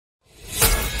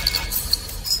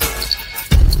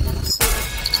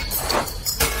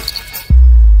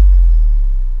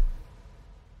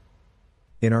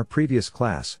In our previous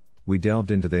class, we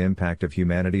delved into the impact of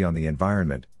humanity on the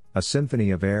environment, a symphony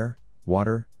of air,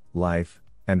 water, life,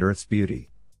 and Earth's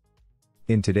beauty.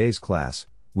 In today's class,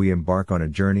 we embark on a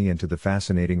journey into the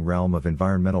fascinating realm of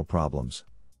environmental problems.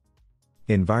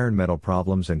 Environmental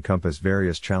problems encompass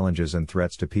various challenges and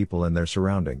threats to people and their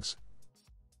surroundings.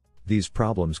 These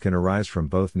problems can arise from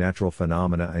both natural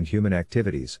phenomena and human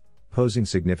activities, posing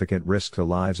significant risk to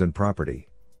lives and property.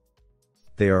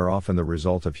 They are often the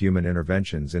result of human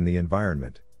interventions in the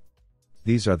environment.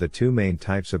 These are the two main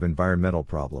types of environmental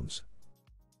problems.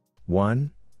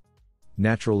 1.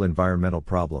 Natural environmental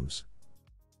problems.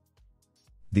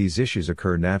 These issues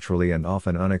occur naturally and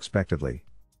often unexpectedly.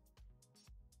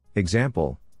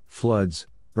 Example: floods,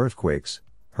 earthquakes,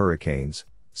 hurricanes,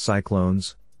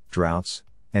 cyclones, droughts,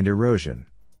 and erosion.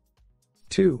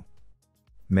 2.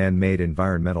 Man-made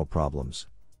environmental problems.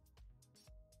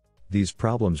 These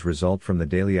problems result from the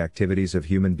daily activities of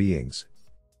human beings.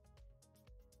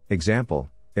 Example: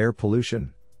 air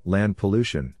pollution, land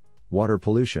pollution, water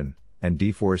pollution, and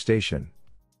deforestation.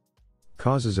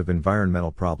 Causes of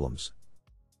environmental problems.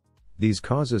 These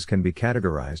causes can be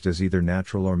categorized as either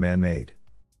natural or man-made.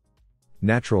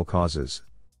 Natural causes.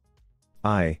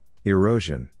 I.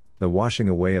 Erosion, the washing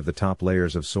away of the top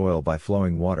layers of soil by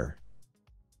flowing water.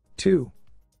 2.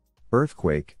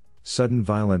 Earthquake, sudden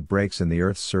violent breaks in the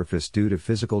Earth's surface due to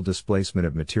physical displacement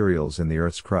of materials in the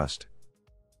Earth's crust.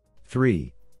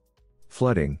 3.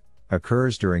 Flooding,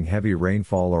 occurs during heavy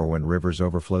rainfall or when rivers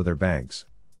overflow their banks.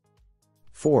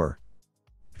 4.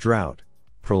 Drought,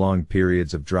 prolonged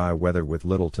periods of dry weather with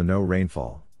little to no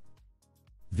rainfall.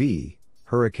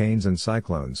 Hurricanes and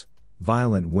cyclones,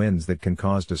 violent winds that can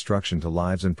cause destruction to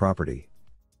lives and property.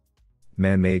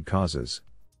 Man-made causes.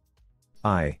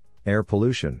 I. Air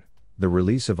pollution, the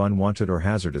release of unwanted or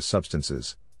hazardous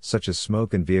substances, such as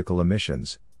smoke and vehicle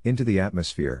emissions, into the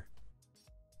atmosphere.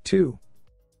 2.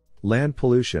 Land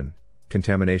pollution,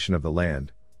 contamination of the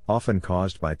land, often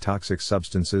caused by toxic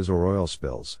substances or oil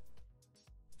spills.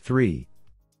 3.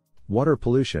 Water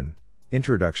pollution,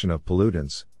 introduction of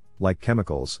pollutants, like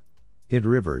chemicals, into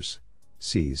rivers,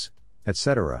 seas,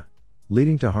 etc.,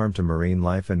 leading to harm to marine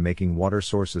life and making water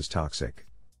sources toxic.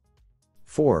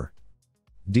 4.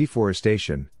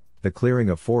 Deforestation, the clearing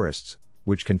of forests,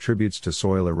 which contributes to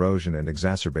soil erosion and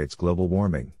exacerbates global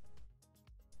warming.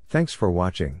 Thanks for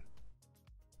watching.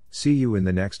 See you in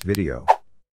the next video.